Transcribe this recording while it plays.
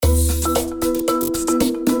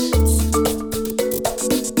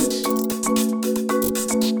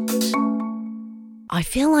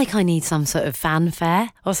feel like I need some sort of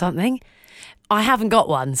fanfare or something. I haven't got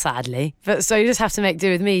one, sadly, but so you just have to make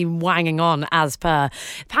do with me wanging on as per.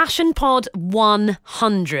 Passion Pod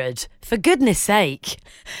 100. For goodness sake.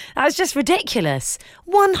 That's just ridiculous.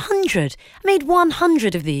 100. I made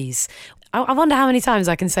 100 of these. I wonder how many times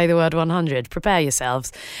I can say the word 100. Prepare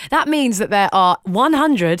yourselves. That means that there are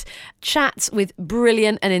 100 chats with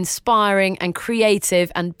brilliant and inspiring and creative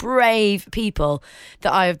and brave people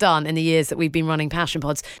that I have done in the years that we've been running Passion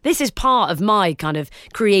Pods. This is part of my kind of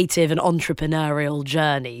creative and entrepreneurial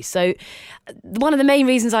journey. So one of the main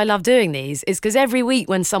reasons I love doing these is because every week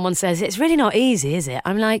when someone says, it's really not easy, is it?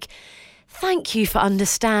 I'm like, thank you for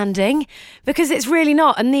understanding, because it's really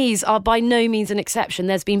not. And these are by no means an exception.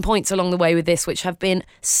 There's been points along the way with this which have been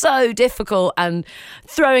so difficult, and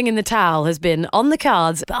throwing in the towel has been on the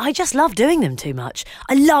cards. But I just love doing them too much.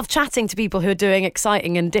 I love chatting to people who are doing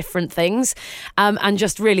exciting and different things, and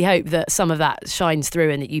just really hope that some of that shines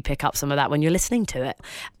through and that you pick up some of that when you're listening to it.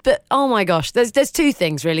 But oh my gosh, there's two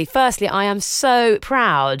things really. Firstly, I am so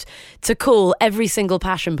proud to call every single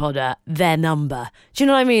Passion Podder their number. Do you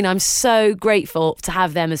know what I mean? I'm so grateful to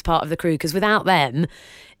have them as part of the crew, because without them,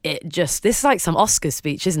 this is like some Oscar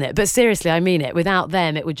speech, isn't it? But seriously, I mean it. Without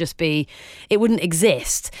them, it wouldn't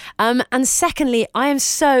exist. And secondly, I am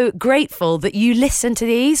so grateful that you listen to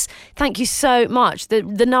these. Thank you so much. The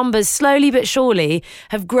numbers slowly but surely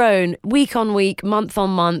have grown week on week, month on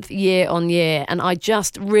month, year on year. And I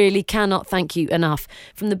just really cannot thank you enough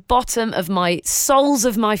from the bottom of my soles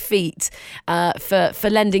of my feet for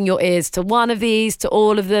lending your ears to one of these, to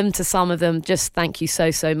all of them, to some of them. Just thank you so,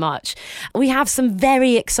 so much. We have some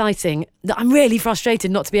very exciting that I'm really frustrated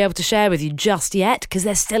not to be able to share with you just yet, because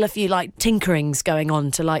there's still a few tinkerings going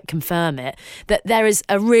on to confirm it. That there is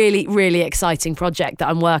a really, really exciting project that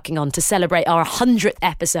I'm working on to celebrate our 100th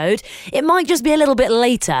episode. It might just be a little bit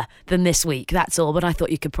later than this week, that's all, but I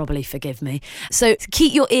thought you could probably forgive me. So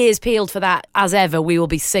keep your ears peeled for that. As ever, we will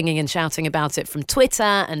be singing and shouting about it from Twitter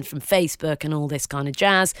and from Facebook and all this kind of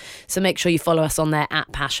jazz. So make sure you follow us on there at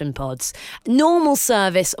Passion Pods. Normal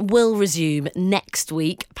service will resume next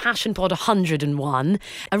week. Passion Pod 101,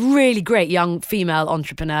 a really great young female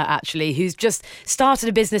entrepreneur actually, who's just started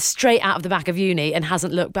a business straight out of the back of uni and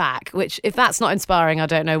hasn't looked back, which if that's not inspiring, I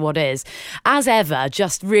don't know what is. As ever,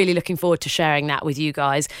 just really looking forward to sharing that with you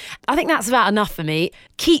guys. I think that's about enough for me.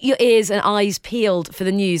 Keep your ears and eyes peeled for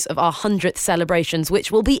the news of our 100th celebrations,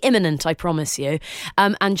 which will be imminent, I promise you.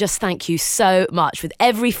 And just thank you so much with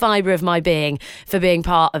every fibre of my being for being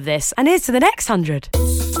part of this. And here's to the next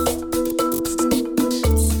 100.